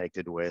is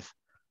connected with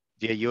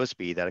via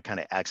USB that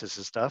kind of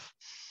accesses stuff.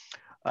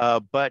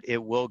 But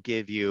it will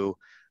give you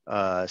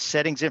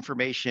settings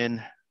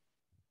information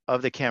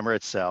of the camera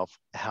itself,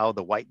 how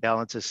the white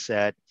balance is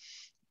set,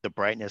 the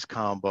brightness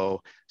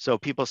combo. So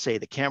people say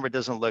the camera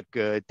doesn't look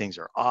good, things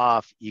are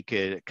off. You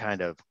could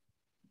kind of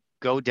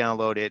go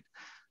download it,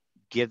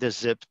 give the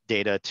zip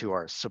data to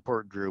our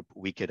support group.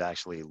 We could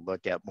actually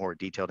look at more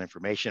detailed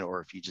information,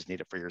 or if you just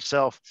need it for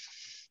yourself.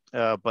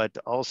 But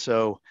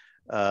also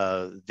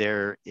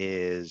there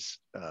is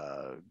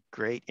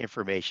great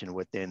information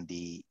within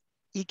the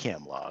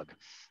eCam log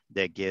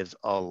that gives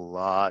a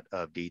lot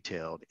of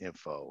detailed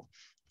info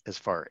as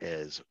far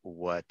as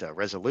what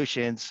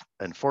resolutions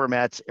and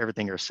formats,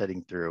 everything are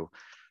setting through.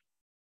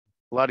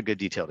 A lot of good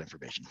detailed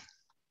information.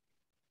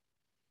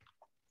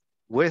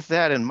 With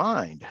that in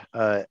mind,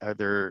 are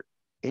there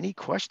any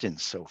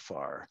questions so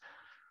far?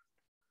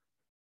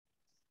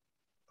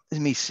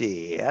 Let me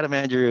see. Adam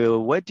Andrew,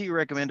 what do you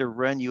recommend to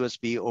run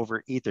USB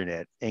over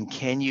Ethernet? And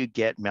can you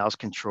get mouse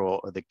control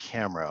of the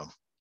camera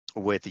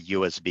with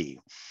USB?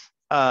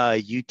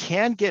 You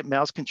can get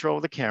mouse control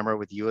of the camera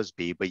with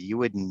USB, but you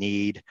would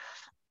need,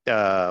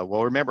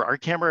 well, remember our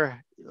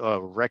camera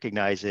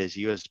recognizes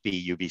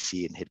USB,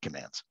 UVC, and HID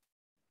commands.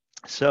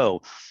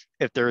 So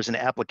if there's an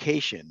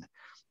application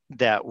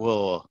that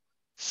will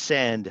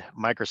send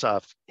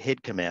Microsoft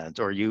HID commands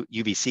or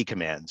UVC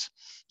commands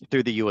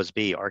through the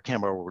USB, our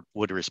camera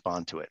would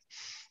respond to it.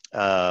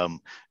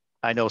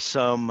 I know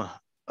some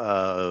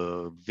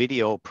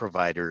video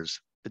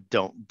providers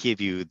don't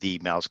give you the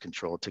mouse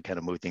control to kind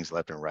of move things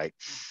left and right.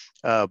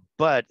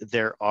 But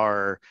there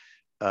are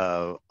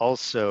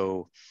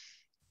also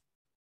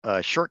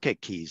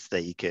shortcut keys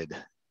that you could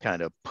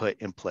kind of put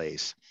in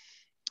place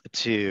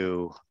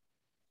to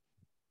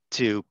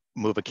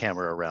move a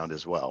camera around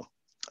as well.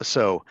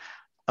 So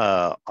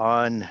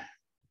on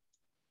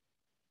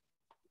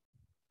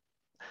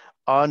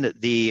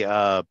the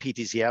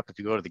PTZApp, if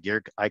you go to the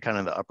gear icon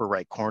in the upper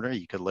right corner,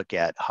 you could look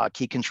at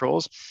hotkey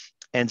controls.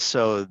 And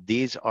so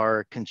these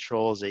are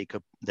controls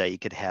that you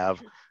could have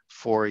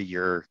for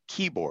your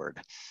keyboard.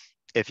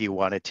 if you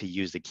wanted to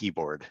use the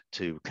keyboard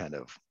to kind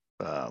of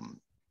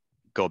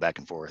go back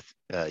and forth.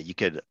 You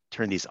could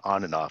turn these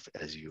on and off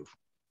as you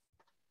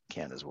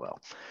can as well.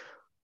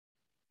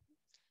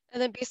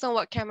 And then based on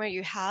what camera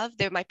you have,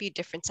 there might be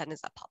different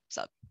settings that pops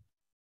up.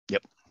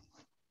 Yep.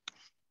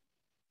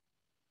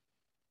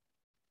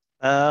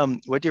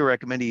 What do you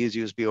recommend to use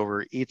USB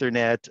over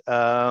Ethernet?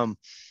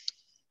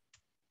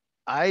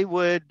 I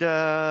would,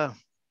 for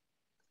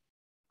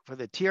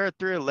the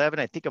TR311,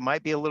 I think it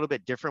might be a little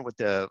bit different with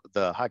the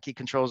hotkey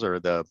controls or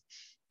the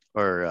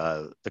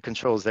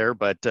controls there,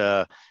 but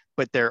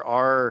there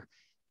are,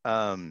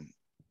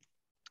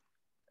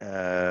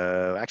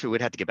 actually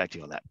we'd have to get back to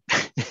you on that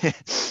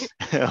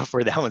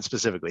for that one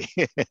specifically.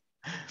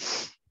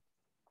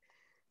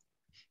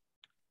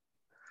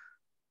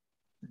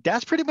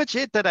 That's pretty much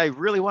it that I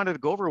really wanted to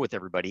go over with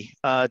everybody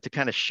to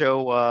kind of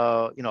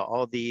show, you know,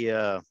 all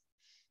the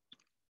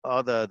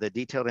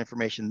detailed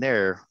information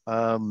there.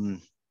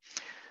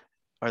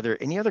 Are there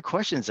any other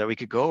questions that we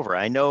could go over?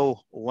 I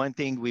know one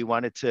thing we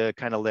wanted to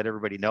kind of let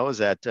everybody know is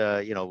that,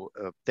 you know,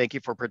 thank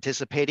you for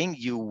participating.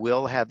 You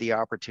will have the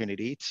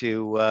opportunity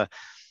to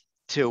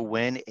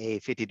win a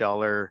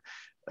 $50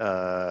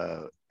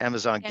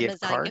 Amazon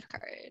gift card.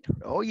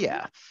 Oh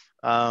yeah.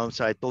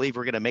 So I believe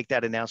we're going to make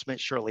that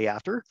announcement shortly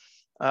after.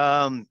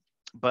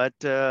 But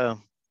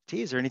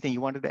T, is there anything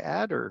you wanted to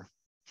add or?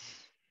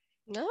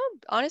 No,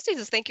 honestly,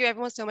 just thank you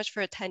everyone so much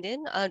for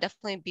attending.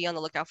 Definitely be on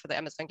the lookout for the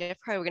Amazon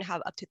gift card. We're gonna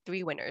have up to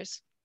 3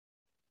 winners.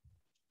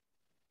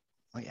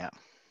 Oh yeah.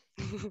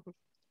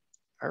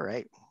 All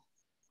right.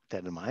 With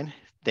that in mind,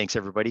 thanks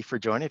everybody for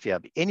joining. If you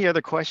have any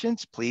other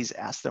questions, please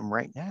ask them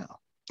right now.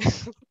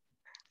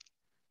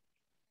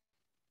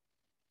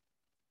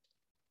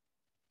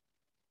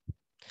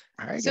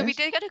 All right, so guys. we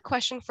did get a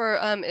question for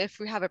if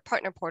we have a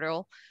partner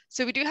portal.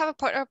 So we do have a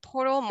partner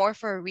portal more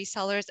for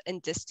resellers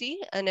and disty.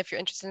 And if you're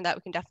interested in that,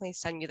 we can definitely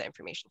send you the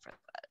information for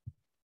that.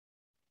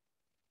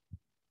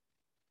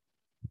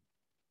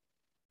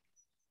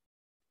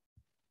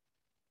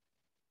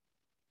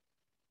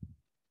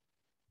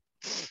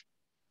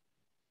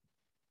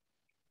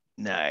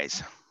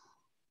 Nice.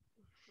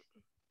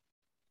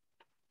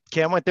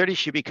 Cam 130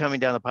 should be coming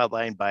down the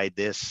pipeline by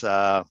this,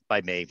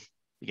 by May,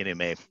 beginning of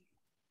May.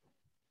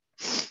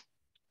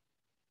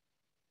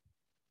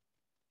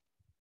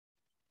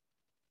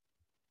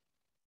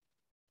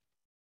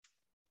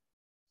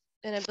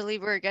 And I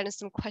believe we're getting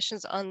some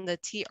questions on the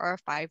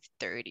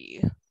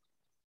TR530.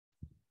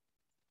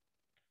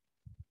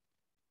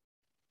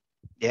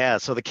 Yeah,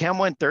 so the Cam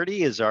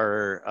 130 is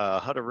our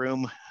huddle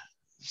room,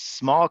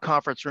 small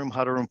conference room,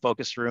 huddle room,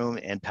 focus room,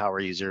 and power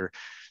user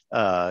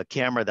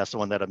camera. That's the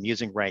one that I'm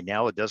using right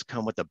now. It does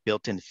come with a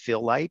built-in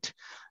fill light,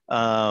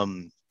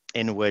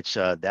 in which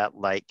that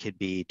light could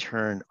be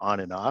turned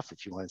on and off.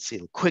 If you want to see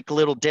a quick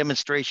little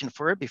demonstration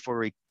for it before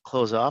we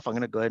close off, I'm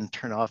going to go ahead and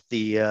turn off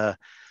the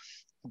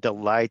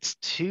lights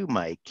to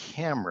my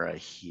camera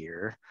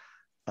here.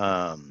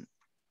 And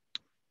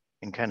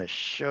kind of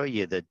show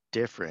you the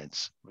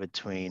difference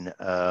between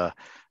the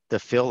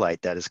fill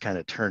light that is kind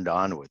of turned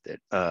on with it.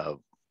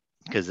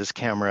 Because this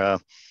camera,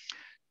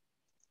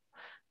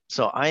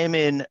 so I am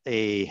in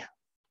a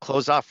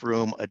closed off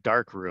room, a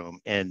dark room,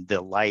 and the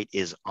light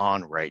is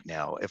on right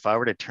now. If I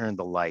were to turn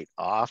the light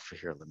off,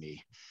 here, let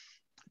me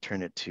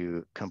turn it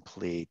to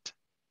complete.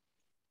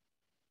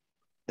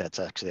 That's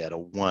actually at a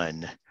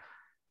 1.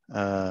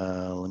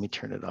 Let me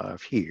turn it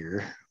off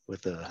here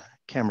with the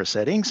camera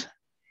settings.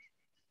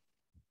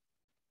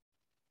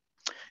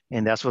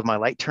 And that's with my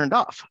light turned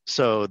off.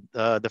 So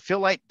the fill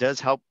light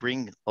does help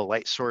bring a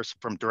light source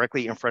from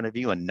directly in front of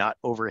you and not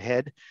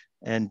overhead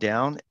and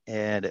down.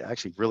 And it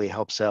actually really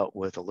helps out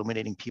with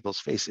illuminating people's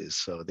faces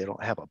so they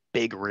don't have a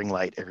big ring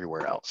light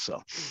everywhere else.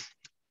 So.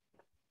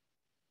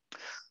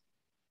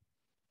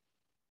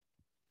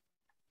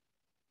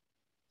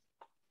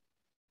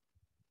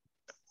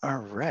 All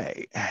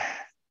right.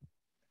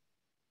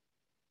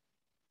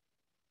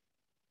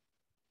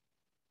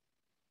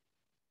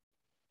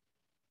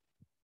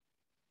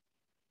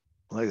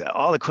 Look at that.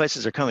 All the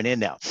questions are coming in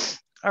now.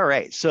 All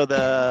right. So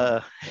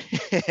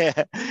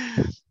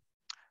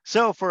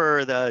so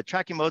for the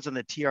tracking modes on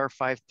the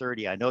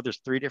TR530, I know there's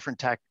 3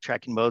 different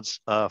tracking modes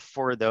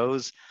for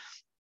those.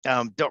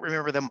 Don't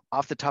remember them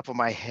off the top of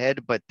my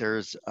head, but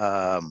there's,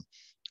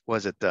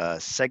 was it the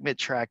segment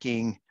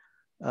tracking?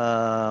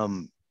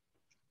 Should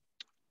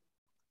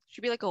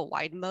be like a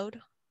wide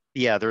mode.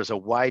 Yeah, there's a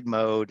wide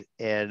mode,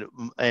 and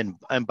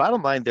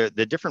bottom line,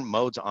 the different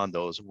modes on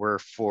those were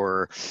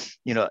for,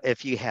 you know,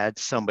 if you had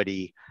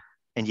somebody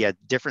and you had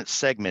different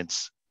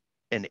segments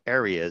and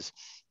areas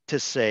to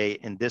say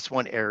in this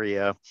one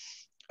area,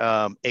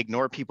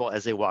 ignore people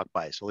as they walk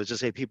by. So let's just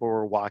say people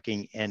were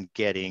walking and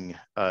getting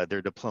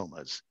their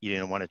diplomas. You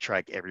didn't want to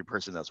track every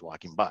person that's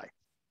walking by.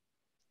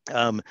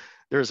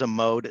 There's a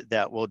mode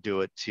that will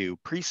do it to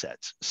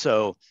presets.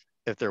 So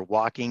if they're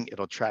walking,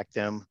 it'll track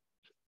them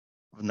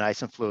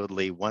nice and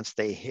fluidly. Once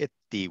they hit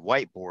the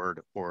whiteboard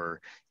or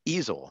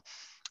easel,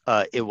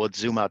 it will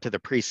zoom out to the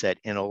preset,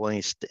 and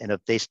and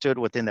if they stood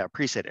within that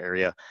preset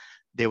area,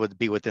 they would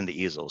be within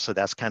the easel. So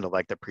that's kind of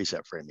like the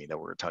preset framing that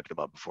we were talking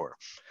about before.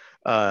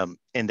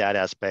 In that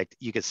aspect,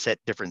 you could set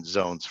different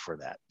zones for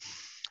that.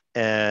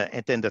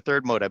 And then the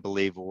third mode, I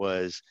believe,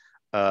 was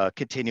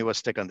continuous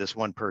stick on this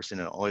one person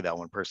and only that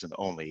one person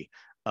only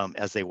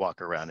as they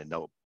walk around and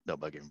no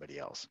bug anybody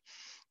else.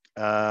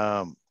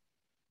 I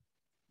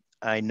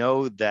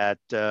know that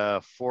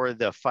for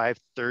the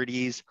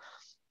 530s,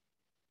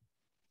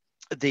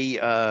 I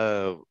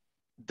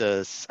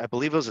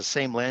believe it was the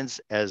same lens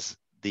as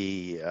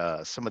the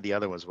some of the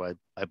other ones.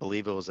 I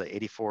believe it was an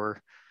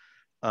 84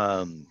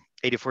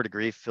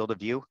 degree field of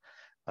view.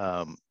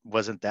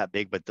 Wasn't that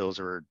big, but those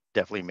are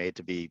definitely made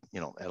to be,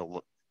 you know, at a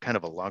kind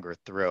of a longer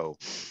throw.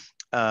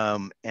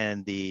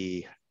 And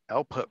the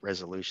output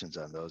resolutions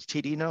on those,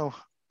 TD, know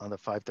on the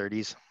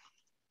 530s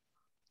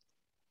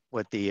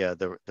what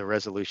the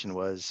resolution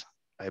was?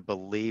 I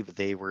believe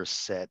they were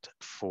set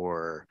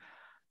for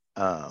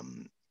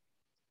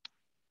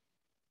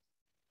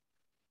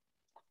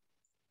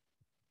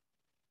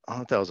I don't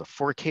know if that was a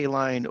 4K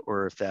line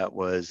or if that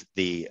was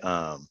the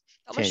that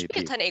one should be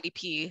a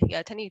 1080p.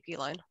 Yeah, 1080p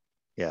line.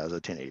 Yeah, it was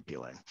a 1080p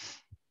line.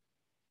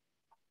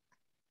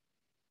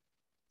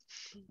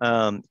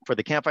 For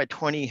the Campfire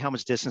 20, how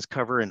much distance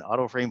cover and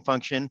auto frame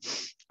function?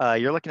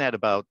 You're looking at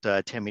about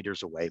 10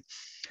 meters away.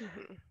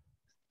 Mm-hmm.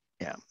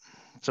 Yeah,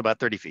 it's about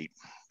 30 feet,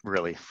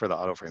 really, for the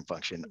auto frame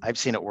function. I've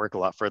seen it work a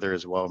lot further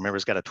as well. Remember,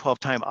 it's got a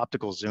 12-time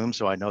optical zoom,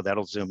 so I know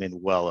that'll zoom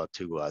in well up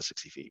to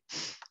 60 feet.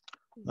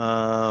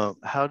 How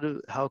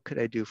could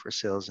I do for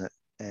sales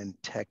and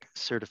tech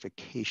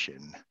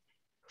certification?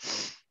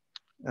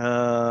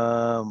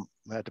 I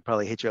have to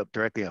probably hit you up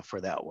directly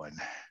for that one.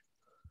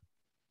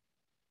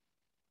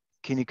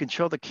 Can you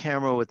control the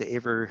camera with the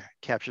AVer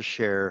capture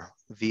share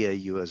via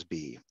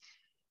USB?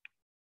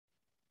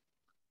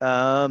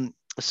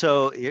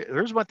 So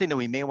here's one thing that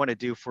we may want to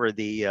do for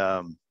the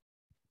a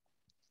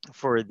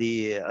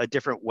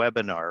different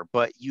webinar,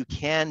 but you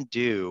can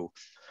do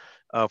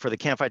for the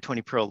Campfire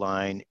 20 Pro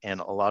line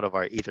and a lot of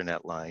our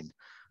Ethernet line,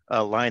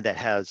 a line that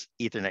has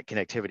Ethernet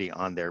connectivity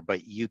on there,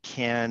 but you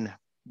can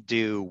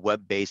do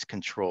web-based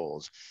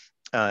controls.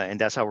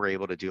 And that's how we're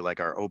able to do like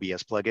our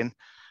OBS plugin.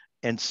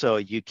 And so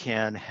you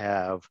can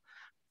have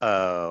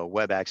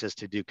web access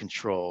to do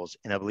controls.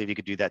 And I believe you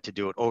could do that to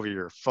do it over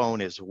your phone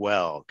as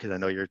well, because I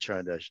know you're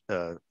trying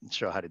to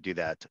show how to do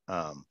that,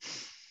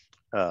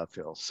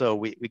 Phil. So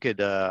we could,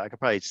 I could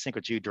probably sync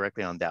with you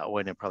directly on that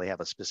one and probably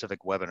have a specific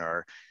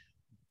webinar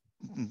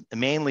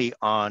mainly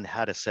on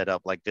how to set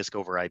up like disk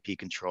over IP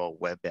control,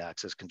 web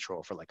access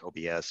control for like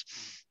OBS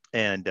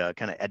and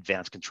kind of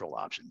advanced control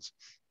options.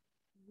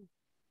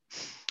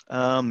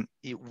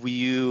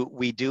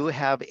 We do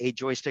have a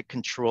joystick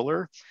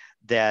controller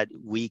that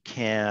we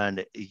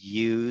can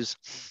use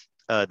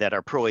that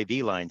our Pro AV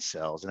line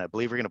sells. And I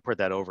believe we're going to port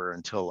that over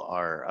until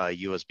our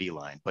USB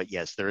line. But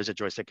yes, there is a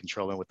joystick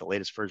controller with the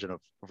latest version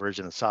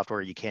of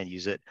software. You can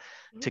use it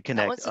to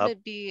connect. That one's going to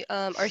be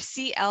our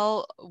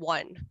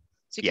CL1.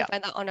 So you can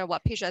find that on our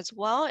webpage as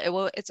well.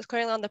 It's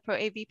currently on the Pro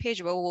AV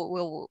page.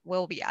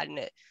 We'll be adding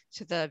it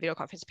to the video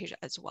conference page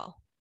as well.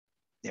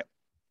 Yep.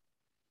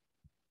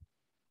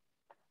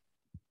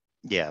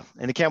 Yeah,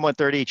 and the Cam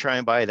 130 try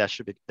and buy that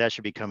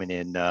should be coming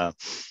in by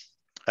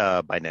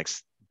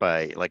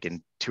like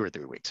in 2 or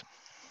 3 weeks.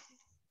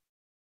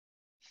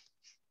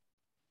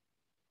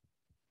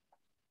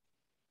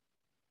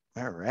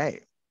 All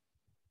right.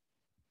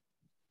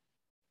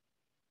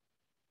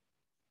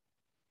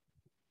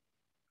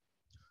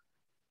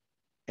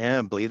 And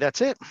I believe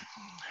that's it.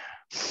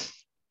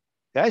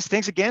 Guys,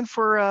 thanks again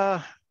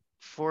for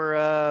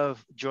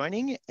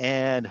joining,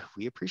 and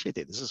we appreciate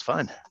it. This is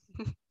fun.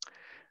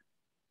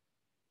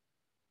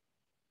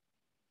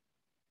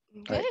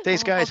 Okay. Right,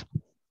 thanks, guys.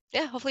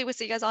 Yeah, hopefully we'll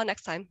see you guys all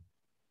next time.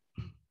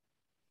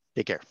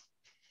 Take care.